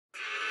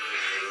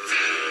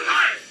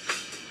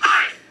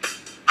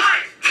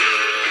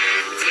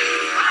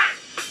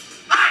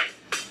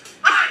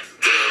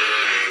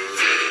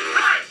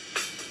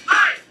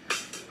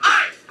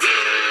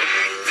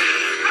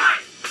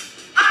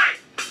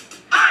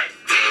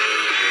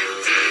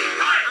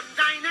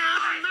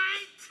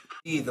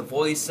The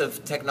voice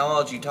of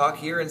technology talk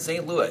here in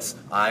St. Louis.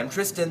 I'm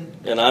Tristan.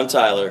 And I'm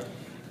Tyler.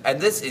 And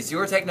this is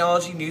your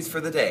technology news for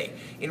the day.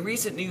 In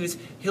recent news,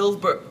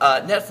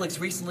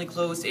 Netflix recently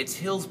closed its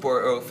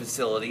Hillsborough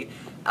facility,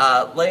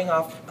 laying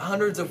off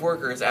hundreds of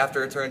workers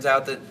after it turns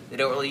out that they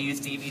don't really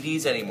use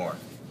DVDs anymore.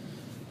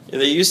 Yeah,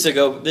 they used to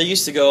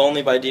go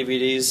only buy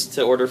DVDs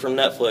to order from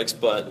Netflix,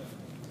 but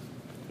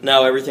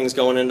now everything's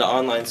going into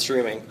online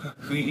streaming.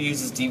 Who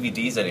uses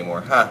DVDs anymore,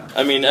 huh?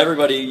 I mean,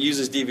 everybody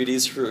uses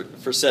DVDs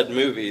for said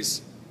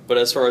movies, but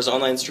as far as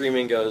online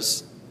streaming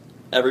goes,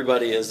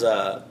 everybody is,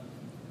 I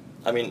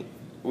mean,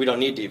 we don't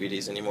need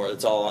DVDs anymore.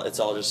 It's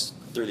all just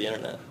through the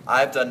internet.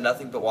 I've done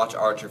nothing but watch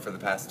Archer for the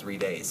past 3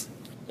 days.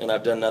 And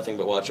I've done nothing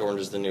but watch Orange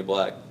is the New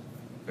Black.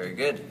 Very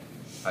good.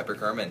 Piper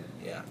Kerman,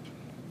 yeah.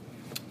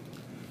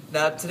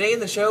 Now, today in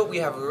the show, we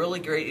have a really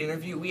great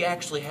interview. We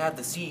actually have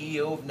the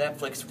CEO of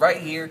Netflix right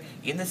here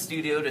in the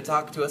studio to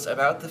talk to us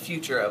about the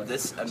future of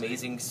this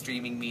amazing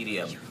streaming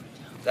medium.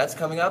 That's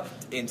coming up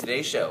in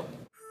today's show.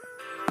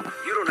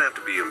 You don't have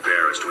to be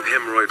embarrassed with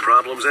hemorrhoid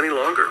problems any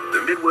longer.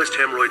 The Midwest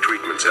Hemorrhoid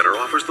Treatment Center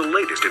offers the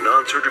latest in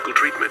non-surgical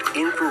treatment,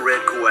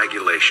 infrared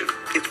coagulation.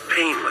 It's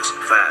painless,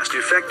 fast,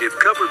 effective,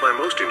 covered by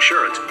most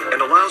insurance, and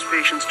allows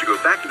patients to go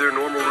back to their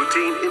normal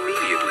routine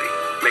immediately.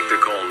 Make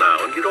the call now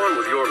and get on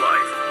with your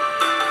life.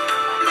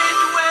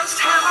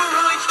 Midwest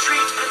Hemorrhoid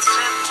Treatment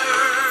Center.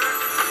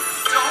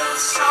 Don't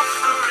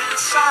suffer in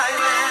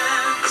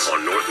silence.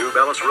 On North New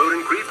Balance Road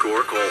in Creve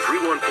Coeur, call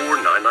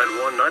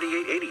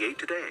 314-991-9888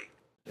 today.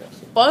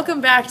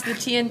 Welcome back to the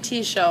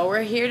TNT show.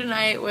 We're here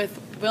tonight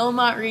with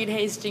Wilmot Reed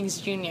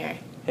Hastings Jr.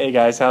 Hey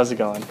guys, how's it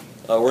going?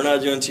 We're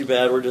not doing too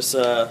bad. We're just,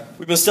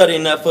 we've been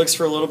studying Netflix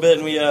for a little bit,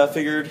 and we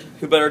figured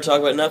who better to talk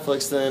about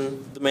Netflix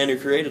than the man who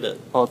created it.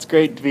 Well, it's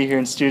great to be here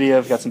in studio.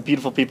 We've got some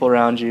beautiful people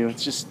around you.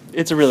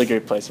 It's a really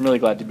great place. I'm really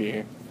glad to be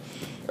here.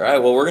 All right,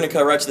 well, we're going to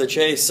cut right to the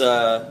chase.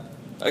 I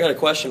got a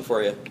question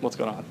for you. What's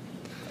going on?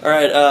 All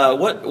right,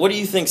 what do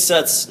you think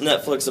sets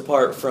Netflix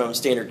apart from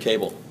standard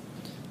cable?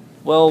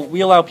 Well, we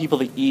allow people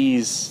the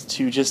ease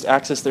to just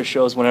access their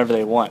shows whenever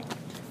they want.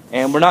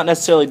 And we're not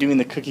necessarily doing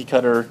the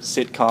cookie-cutter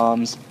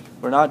sitcoms.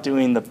 We're not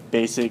doing the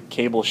basic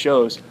cable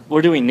shows.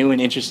 We're doing new and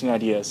interesting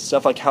ideas.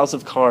 Stuff like House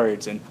of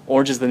Cards and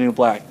Orange is the New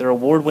Black. They're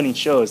award-winning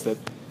shows that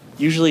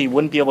usually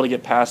wouldn't be able to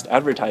get past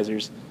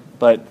advertisers.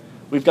 But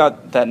we've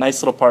got that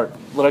nice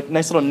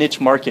little niche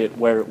market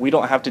where we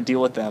don't have to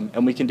deal with them,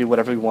 and we can do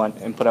whatever we want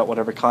and put out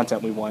whatever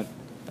content we want,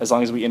 as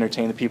long as we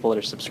entertain the people that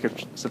are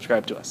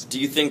subscribed to us. Do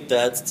you think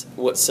that's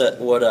what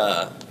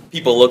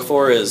people look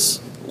for is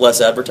less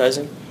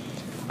advertising?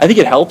 I think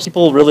it helps.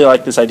 People really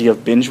like this idea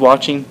of binge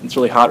watching. It's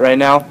really hot right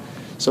now.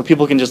 So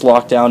people can just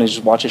lock down and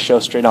just watch a show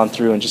straight on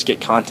through and just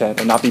get content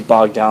and not be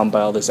bogged down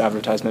by all this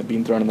advertisement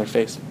being thrown in their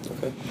face.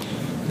 Okay.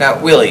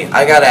 Now, Willie,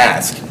 I gotta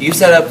ask, you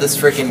set up this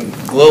freaking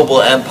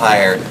global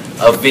empire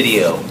of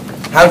video.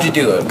 How'd you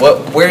do it?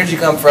 Where did you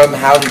come from?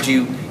 How did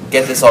you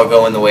get this all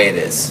going the way it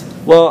is?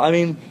 Well, I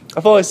mean,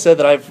 I've always said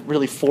that I have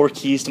really 4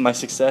 keys to my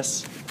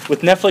success.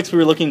 With Netflix, we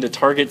were looking to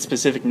target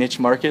specific niche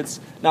markets,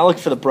 not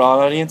looking for the broad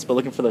audience, but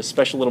looking for those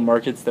special little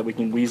markets that we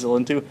can weasel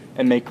into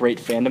and make great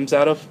fandoms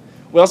out of.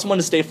 We also want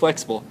to stay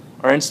flexible.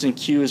 Our instant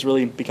queue has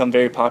really become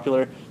very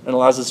popular and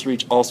allows us to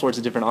reach all sorts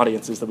of different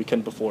audiences that we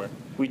couldn't before.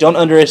 We don't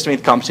underestimate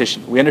the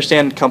competition. We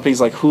understand companies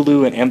like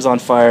Hulu and Amazon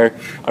Fire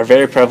are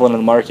very prevalent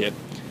in the market,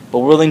 but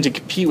we're willing to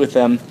compete with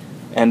them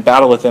and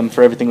battle with them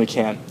for everything we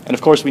can. And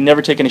of course, we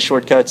never take any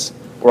shortcuts.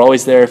 We're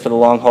always there for the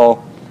long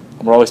haul,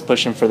 and we're always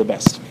pushing for the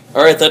best.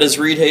 All right, that is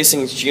Reed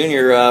Hastings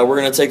Jr. We're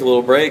going to take a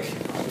little break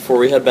before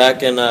we head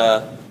back and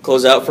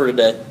close out for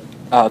today.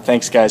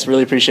 Thanks, guys.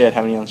 Really appreciate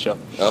having you on the show.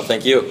 Oh,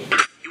 thank you.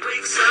 He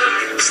wakes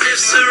up,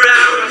 sniffs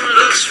around,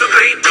 looks for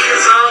great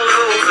deals all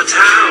over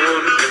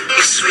town.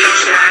 He's Sweet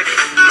Jack,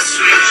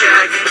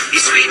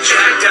 he's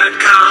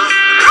sweetjack.com.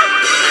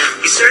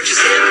 He searches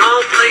in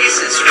all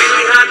places,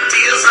 really hot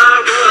deals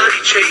are what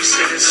he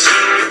chases.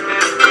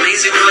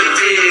 Amazing what he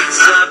digs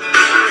up,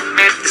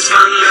 this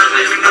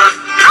fun-loving pup.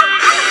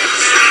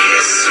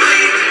 Sweet,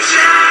 sweet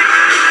Jack,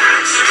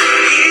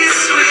 sweet,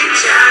 sweet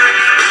Jack,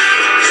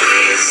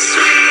 sweet,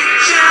 sweet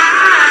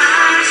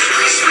Jack,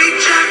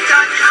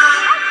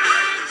 sweetjack.com.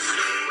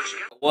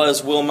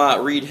 Was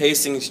Wilmot Reed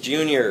Hastings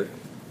Jr.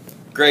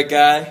 Great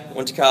guy,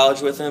 went to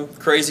college with him,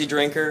 crazy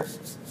drinker,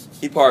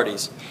 he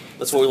parties.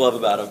 That's what we love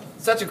about him.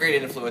 Such a great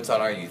influence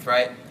on our youth,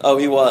 right? Oh,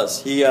 he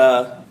was. He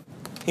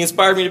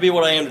inspired me to be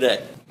what I am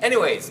today.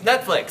 Anyways,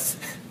 Netflix.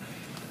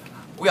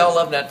 We all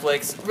love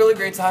Netflix. Really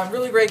great time,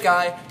 really great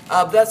guy.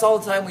 That's all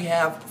the time we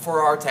have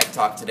for our tech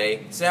talk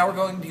today. So now we're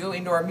going to go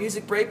into our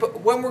music break,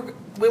 but when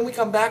we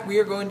come back, we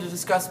are going to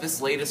discuss this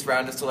latest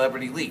round of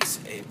celebrity leaks.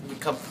 It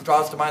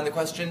draws to mind the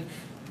question,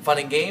 fun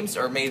and games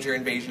or major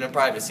invasion of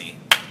privacy?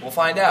 We'll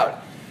find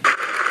out.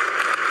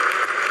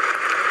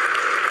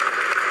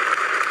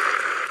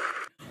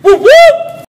 Woo woo!